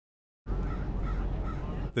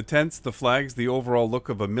The tents, the flags, the overall look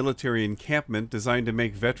of a military encampment designed to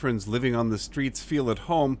make veterans living on the streets feel at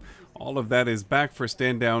home, all of that is back for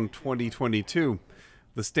Stand Down 2022.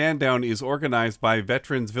 The Stand Down is organized by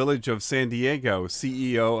Veterans Village of San Diego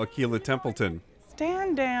CEO Akila Templeton.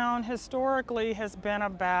 Stand Down historically has been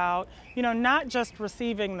about, not just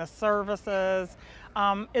receiving the services,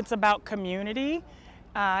 it's about community.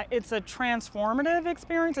 It's a transformative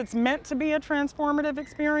experience. It's meant to be a transformative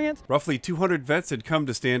experience. Roughly 200 vets had come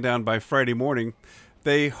to Stand Down by Friday morning.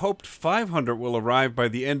 They hoped 500 will arrive by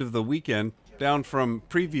the end of the weekend, down from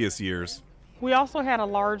previous years. We also had a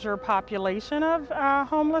larger population of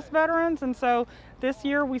homeless veterans, and so this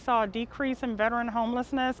year we saw a decrease in veteran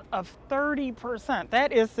homelessness of 30%.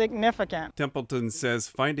 That is significant. Templeton says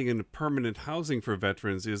finding permanent housing for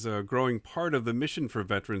veterans is a growing part of the mission for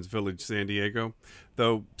Veterans Village San Diego,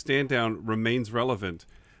 though Stand Down remains relevant.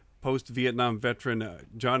 Post-Vietnam veteran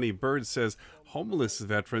Johnny Bird says homeless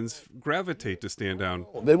veterans gravitate to Stand Down.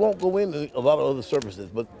 They won't go into a lot of other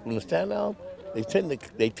services, but when they Stand Down, they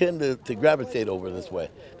tend to gravitate over this way.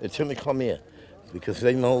 They tend to come in because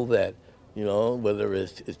they know that, whether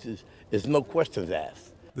it's no questions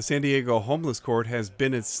asked. The San Diego Homeless Court has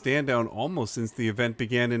been at Stand Down almost since the event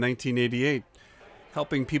began in 1988.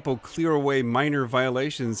 Helping people clear away minor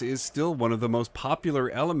violations is still one of the most popular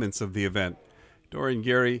elements of the event. Dorian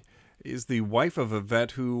Gary is the wife of a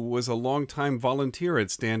vet who was a longtime volunteer at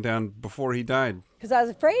Stand Down before he died. Because I was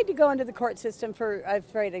afraid to go into the court system I was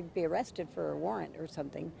afraid I'd be arrested for a warrant or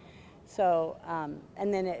something. So,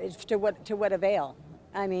 and then to what avail?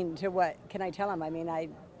 I mean, to what can I tell them? I mean, I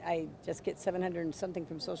just get 700 and something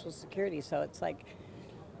from Social Security, so it's like,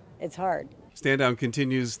 it's hard. Stand Down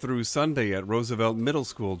continues through Sunday at Roosevelt Middle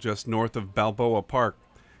School, just north of Balboa Park.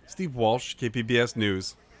 Steve Walsh, KPBS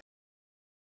News.